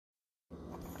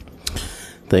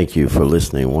Thank you for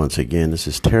listening once again. This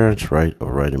is Terrence Wright of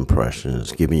Right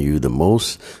Impressions, giving you the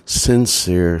most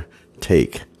sincere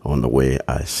take on the way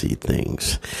I see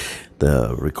things.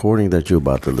 The recording that you're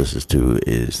about to listen to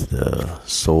is the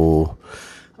sole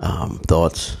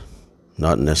thoughts,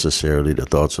 not necessarily the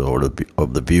thoughts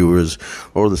of the viewers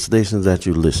or the stations that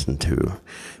you listen to,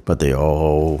 but they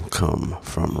all come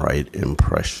from Right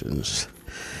Impressions.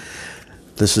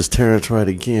 This is Terrence Wright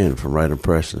again from Right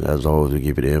Impressions. As always, we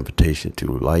give you the invitation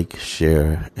to like,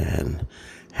 share, and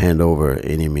hand over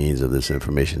any means of this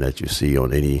information that you see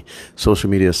on any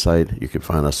social media site. You can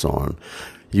find us on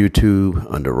YouTube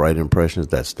under Right Impressions.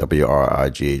 That's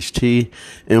WRIGHT.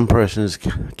 Impressions,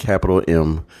 capital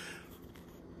M,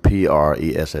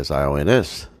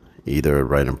 PRESSIONS. Either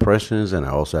Right Impressions, and I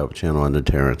also have a channel under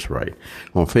Terrence Wright.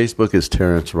 On Facebook, it's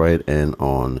Terrence Wright, and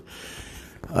on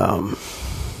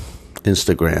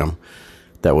Instagram,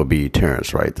 that would be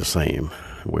Terrence Wright, the same.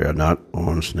 We are not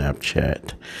on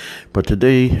Snapchat. But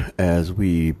today, as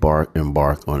we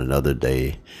embark on another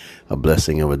day, a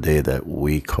blessing of a day that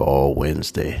we call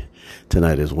Wednesday.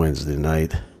 Tonight is Wednesday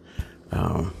night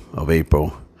of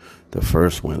April, the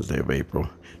first Wednesday of April,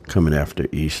 coming after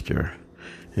Easter.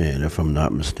 And if I'm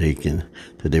not mistaken,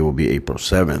 today will be April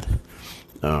 7th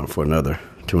for another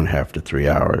 2.5 to 3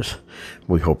 hours.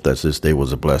 We hope that this day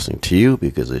was a blessing to you,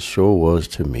 because it sure was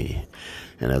to me.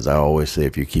 And as I always say,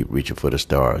 if you keep reaching for the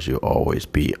stars, you'll always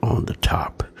be on the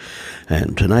top.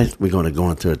 And tonight we're going to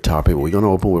go into a topic. We're going to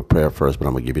open with prayer first, but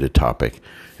I'm going to give you the topic.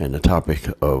 And the topic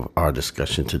of our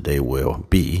discussion today will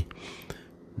be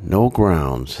no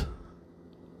grounds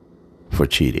for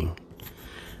cheating.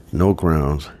 No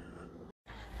grounds.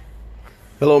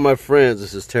 Hello, my friends.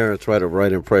 This is Terrence Wright of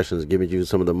Right Impressions, giving you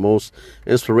some of the most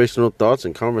inspirational thoughts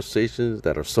and conversations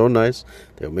that are so nice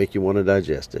they'll make you want to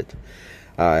digest it.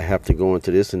 I have to go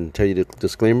into this and tell you the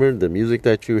disclaimer. The music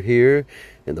that you hear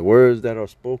and the words that are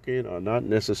spoken are not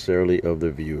necessarily of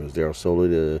the viewers. They are solely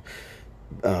the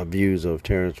views of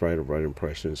Terrence Wright of Right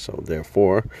Impressions. So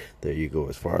therefore, there you go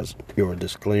as far as your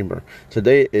disclaimer.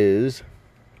 Today is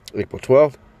April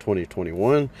 12th,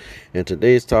 2021, and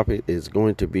today's topic is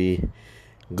going to be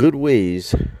good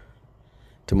ways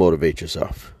to motivate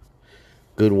yourself.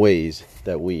 Good ways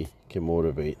that we can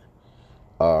motivate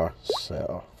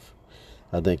ourselves.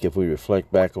 I think if we reflect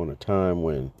back on a time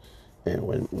when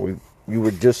you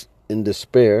were just in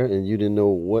despair and you didn't know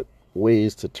what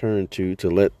ways to turn to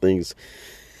let things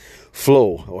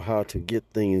flow, or how to get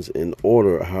things in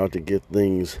order, or how to get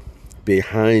things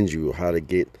behind you, or how to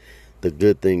get the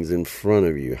good things in front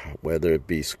of you, whether it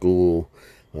be school,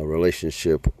 a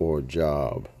relationship, or a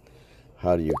job.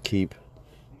 How do you keep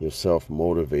yourself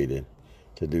motivated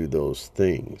to do those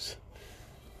things?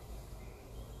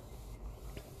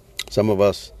 Some of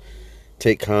us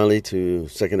take kindly to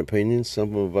second opinions.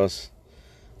 Some of us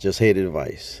just hate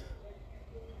advice.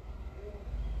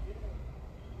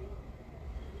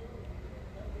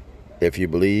 If you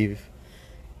believe,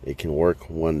 it can work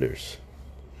wonders.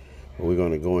 We're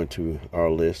going to go into our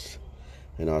list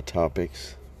and our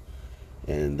topics.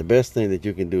 And the best thing that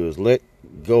you can do is let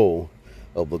go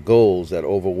of the goals that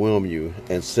overwhelm you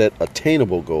and set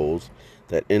attainable goals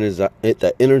that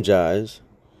energize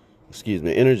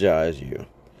you.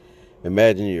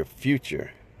 Imagine your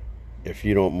future if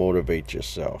you don't motivate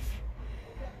yourself.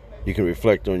 You can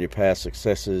reflect on your past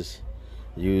successes,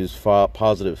 use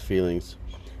positive feelings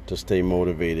to stay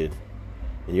motivated.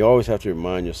 And you always have to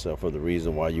remind yourself of the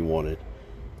reason why you wanted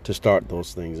to start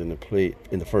those things in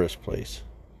the first place.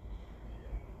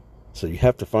 So you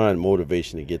have to find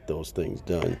motivation to get those things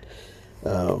done.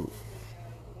 A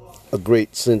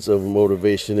great sense of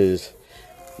motivation is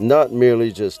not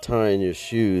merely just tying your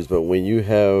shoes, but when you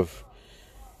have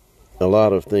a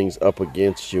lot of things up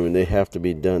against you and they have to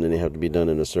be done, and they have to be done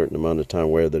in a certain amount of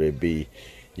time, whether it be,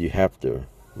 you have to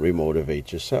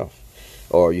remotivate yourself.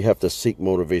 Or you have to seek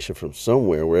motivation from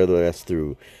somewhere, whether that's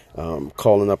through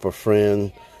calling up a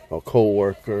friend, a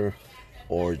coworker,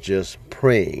 or just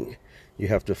praying. You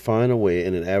have to find a way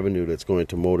and an avenue that's going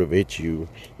to motivate you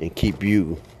and keep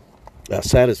you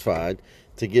satisfied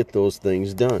to get those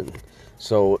things done.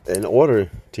 So in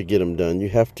order to get them done, you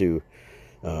have to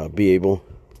be able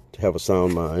to have a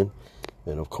sound mind.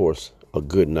 And of course, a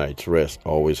good night's rest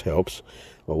always helps.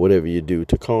 Or whatever you do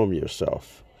to calm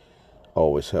yourself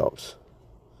always helps.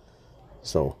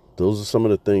 So those are some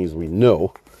of the things we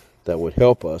know that would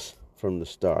help us from the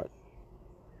start.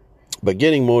 But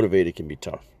getting motivated can be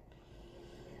tough.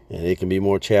 And it can be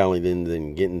more challenging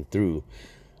than getting through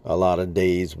a lot of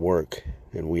days' work.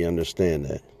 And we understand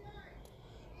that.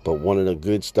 But one of the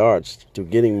good starts to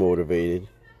getting motivated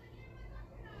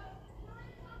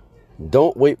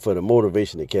Don't wait for the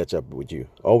motivation to catch up with you.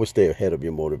 Always stay ahead of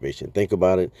your motivation. Think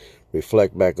about it,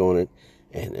 reflect back on it,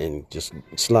 and just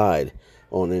slide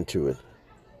on into it.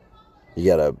 You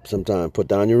gotta sometimes put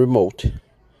down your remote.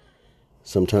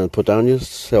 Sometimes put down your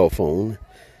cell phone.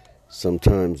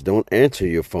 Sometimes don't answer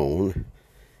your phone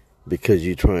because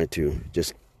you're trying to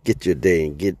just get your day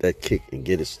and get that kick and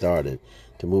get it started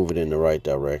to move it in the right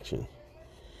direction.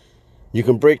 You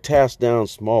can break tasks down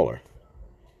smaller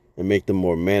and make them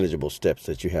more manageable steps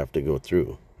that you have to go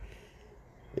through.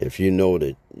 If you know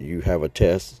that you have a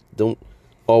test, don't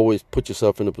always put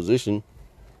yourself in a position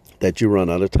that you run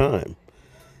out of time.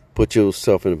 Put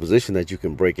yourself in a position that you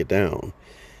can break it down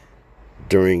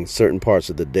during certain parts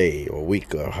of the day or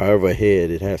week or however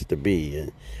ahead it has to be.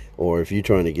 Or if you're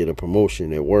trying to get a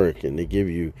promotion at work and they give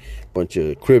you a bunch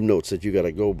of crib notes that you got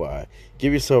to go by,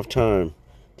 give yourself time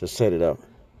to set it up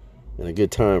in a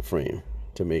good time frame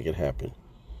to make it happen.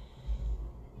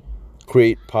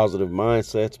 Create positive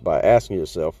mindsets by asking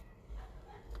yourself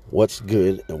what's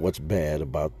good and what's bad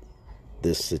about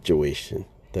this situation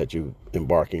that you're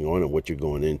embarking on and what you're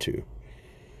going into.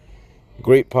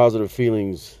 Great positive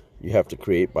feelings you have to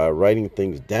create by writing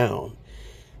things down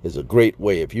is a great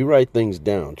way. If you write things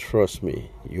down, trust me,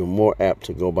 you're more apt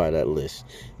to go by that list.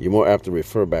 You're more apt to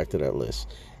refer back to that list.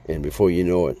 And before you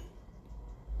know it,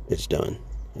 it's done.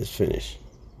 It's finished.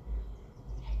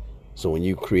 So when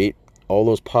you create all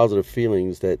those positive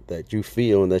feelings that you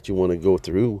feel and that you want to go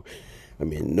through, I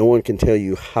mean, no one can tell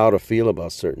you how to feel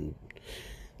about certain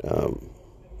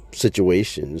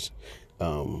situations.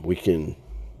 We can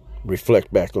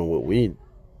reflect back on what we've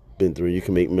been through. You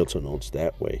can make mental notes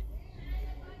that way.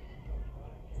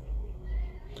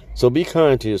 So be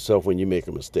kind to yourself when you make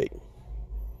a mistake.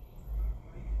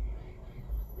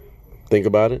 Think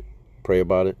about it, pray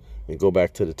about it, and go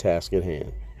back to the task at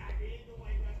hand.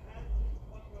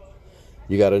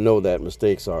 You got to know that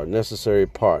mistakes are a necessary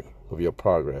part of your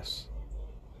progress.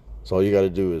 So all you got to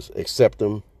do is accept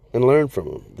them and learn from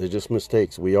them. They're just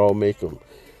mistakes. We all make them.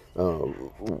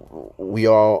 We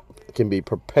all can be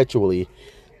perpetually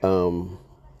unmindful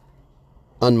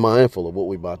of what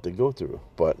we're about to go through.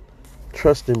 But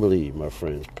trust and believe, my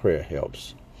friends, prayer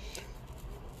helps.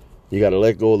 You got to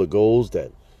let go of the goals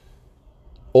that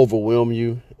overwhelm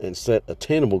you and set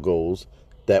attainable goals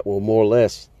that will more or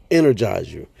less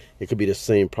energize you. It could be the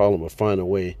same problem, but find a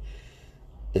way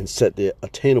and set the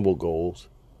attainable goals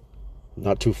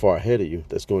not too far ahead of you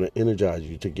that's going to energize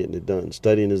you to getting it done.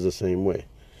 Studying is the same way.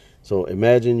 So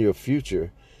imagine your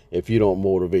future if you don't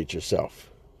motivate yourself.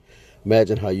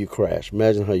 Imagine how you crash.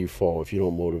 Imagine how you fall if you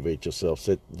don't motivate yourself.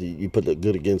 You put the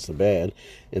good against the bad,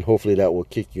 and hopefully that will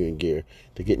kick you in gear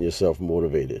to getting yourself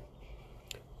motivated.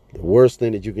 The worst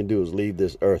thing that you can do is leave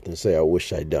this earth and say, I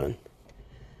wish I'd done.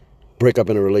 Break up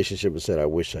in a relationship and say, I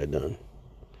wish I'd done.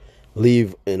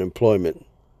 Leave an employment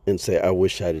and say, I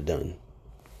wish I'd have done.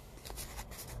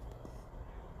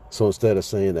 So instead of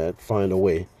saying that, find a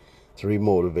way to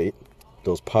remotivate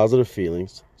those positive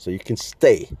feelings so you can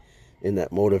stay in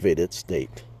that motivated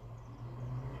state.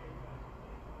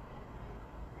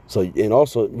 So, and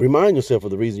also remind yourself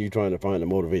of the reason you're trying to find the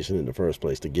motivation in the first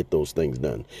place to get those things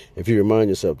done. If you remind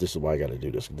yourself, this is why I got to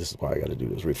do this. This is why I got to do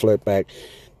this. Reflect back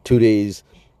 2 days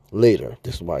later.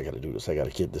 This is why I got to do this. I got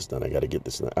to get this done. I got to get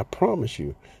this done. I promise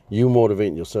you, you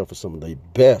motivating yourself is some of the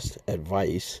best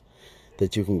advice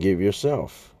that you can give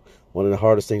yourself. One of the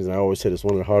hardest things, and I always say this,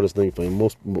 one of the hardest things for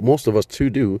most of us to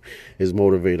do is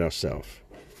motivate ourselves.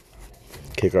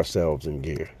 Kick ourselves in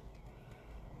gear.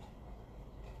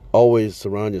 Always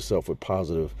surround yourself with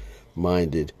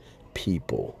positive-minded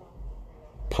people.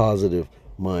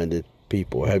 Positive-minded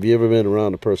people. Have you ever been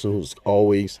around a person who's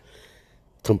always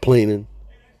complaining?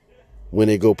 When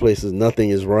they go places, nothing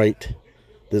is right.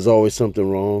 There's always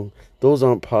something wrong. Those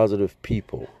aren't positive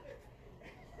people.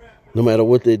 No matter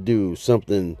what they do,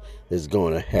 something is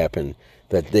going to happen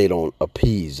that they don't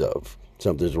appease of.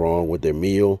 Something's wrong with their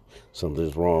meal.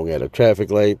 Something's wrong at a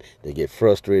traffic light. They get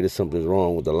frustrated. Something's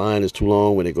wrong with the line is too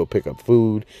long when they go pick up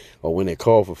food or when they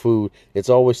call for food. It's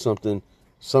always something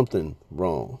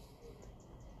wrong.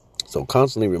 So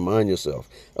constantly remind yourself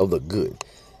of the good.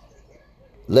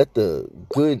 Let the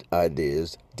good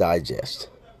ideas digest.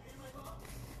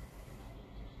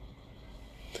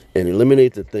 And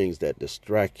eliminate the things that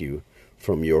distract you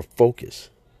from your focus.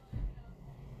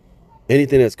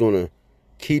 Anything that's going to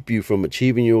keep you from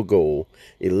achieving your goal,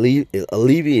 eliminate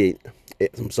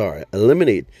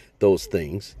those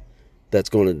things that's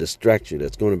going to distract you,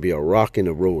 that's going to be a rock in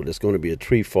the road, that's going to be a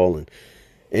tree falling.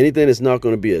 Anything that's not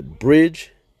going to be a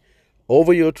bridge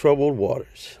over your troubled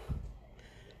waters,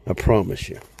 I promise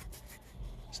you,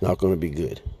 it's not going to be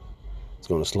good. It's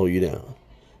going to slow you down.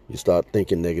 You start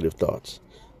thinking negative thoughts.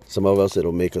 Some of us,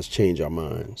 it'll make us change our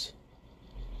minds.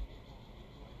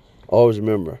 Always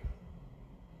remember,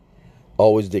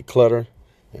 always declutter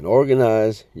and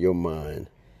organize your mind,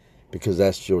 because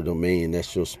that's your domain,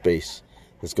 that's your space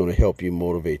that's going to help you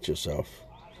motivate yourself.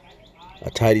 A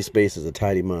tidy space is a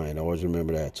tidy mind. Always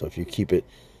remember that. So if you keep it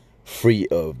free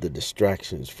of the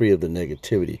distractions, free of the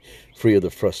negativity, free of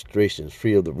the frustrations,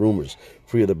 free of the rumors,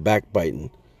 free of the backbiting,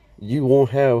 you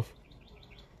won't have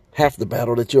half the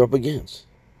battle that you're up against.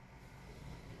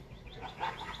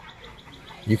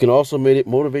 You can also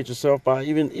motivate yourself by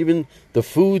even the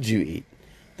foods you eat,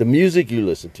 the music you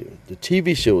listen to, the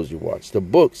TV shows you watch, the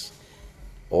books,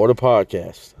 or the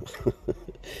podcast.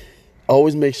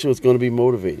 Always make sure it's going to be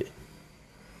motivated.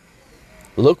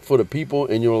 Look for the people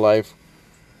in your life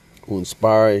who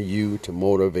inspire you to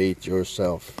motivate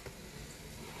yourself.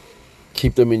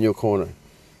 Keep them in your corner.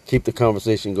 Keep the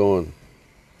conversation going.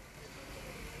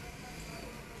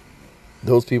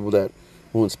 Those people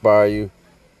who inspire you,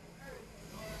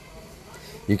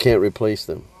 you can't replace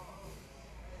them.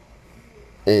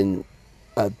 And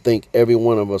I think every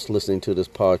one of us listening to this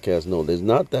podcast know there's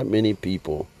not that many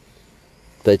people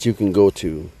that you can go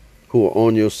to who are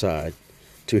on your side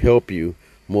to help you,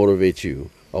 motivate you,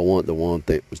 or want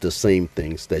the same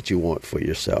things that you want for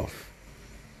yourself.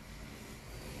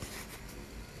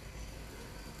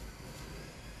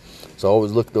 So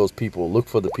always look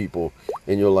for the people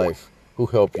in your life who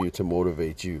help you to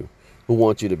motivate you, who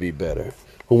want you to be better,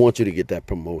 who want you to get that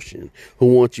promotion, who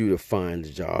want you to find a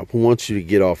job, who want you to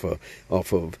get off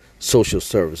of social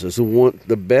services, who want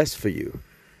the best for you,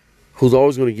 who's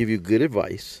always going to give you good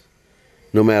advice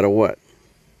no matter what.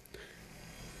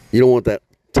 You don't want that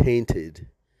tainted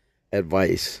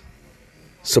advice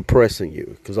suppressing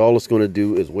you, because all it's going to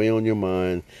do is weigh on your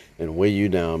mind and weigh you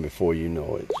down before you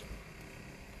know it.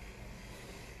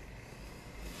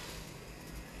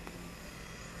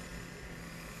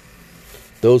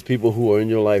 Those people who are in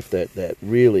your life that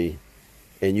really,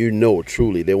 and you know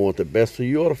truly, they want the best for you,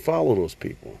 you ought to follow those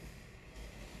people.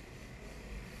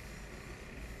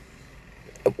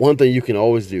 One thing you can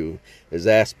always do is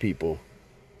ask people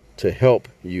to help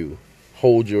you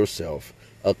hold yourself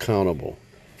accountable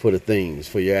for the things,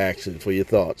 for your actions, for your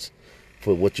thoughts,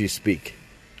 for what you speak.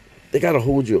 They got to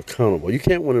hold you accountable. You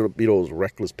can't want to be those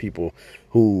reckless people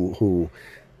who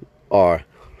are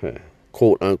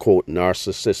quote unquote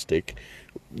narcissistic.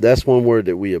 That's one word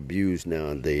that we abuse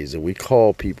nowadays, and we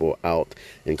call people out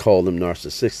and call them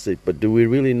narcissistic. But do we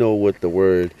really know what the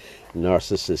word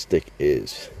narcissistic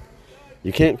is?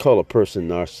 You can't call a person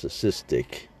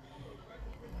narcissistic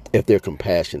if they're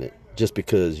compassionate just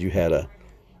because you had a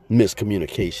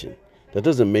miscommunication. That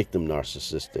doesn't make them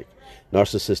narcissistic.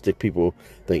 Narcissistic people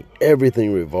think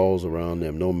everything revolves around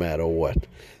them no matter what,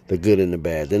 the good and the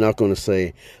bad. They're not going to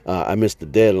say, I missed the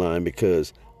deadline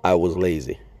because I was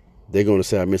lazy. They're going to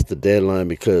say, I missed the deadline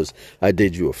because I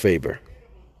did you a favor.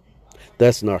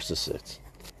 That's narcissist.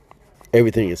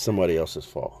 Everything is somebody else's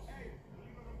fault.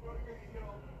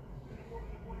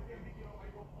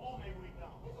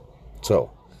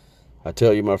 So, I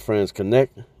tell you, my friends,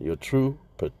 connect your true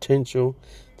potential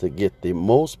to get the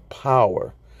most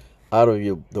power out of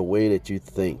the way that you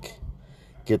think.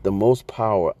 Get the most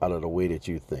power out of the way that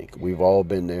you think. We've all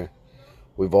been there.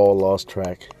 We've all lost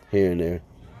track here and there.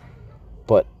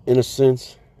 But in a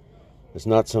sense, it's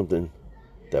not something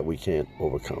that we can't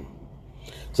overcome.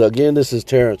 So again, this is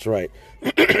Terrence Wright.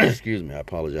 Excuse me, I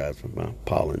apologize for my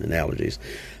pollen and allergies.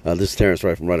 This is Terrence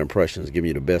Wright from Right Impressions, giving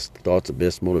you the best thoughts, the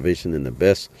best motivation, and the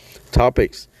best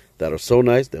topics that are so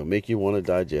nice they'll make you want to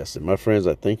digest it. My friends,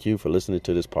 I thank you for listening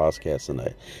to this podcast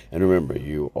tonight. And remember,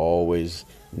 you always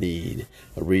need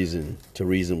a reason to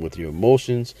reason with your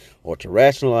emotions or to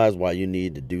rationalize why you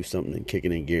need to do something and kick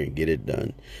it in gear and get it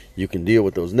done. You can deal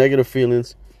with those negative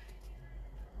feelings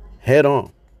head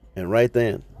on and right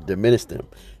then diminish them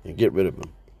and get rid of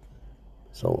them.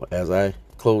 So as I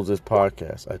close this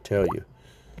podcast, I tell you,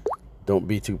 don't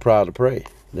be too proud to pray.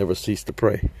 Never cease to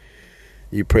pray.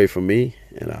 You pray for me,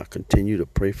 and I'll continue to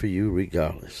pray for you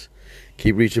regardless.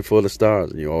 Keep reaching for the stars,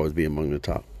 and you'll always be among the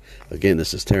top. Again,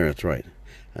 this is Terrence Wright.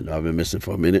 I know I've been missing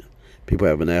for a minute. People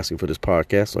have been asking for this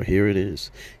podcast, so here it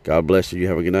is. God bless you. You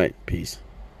have a good night. Peace.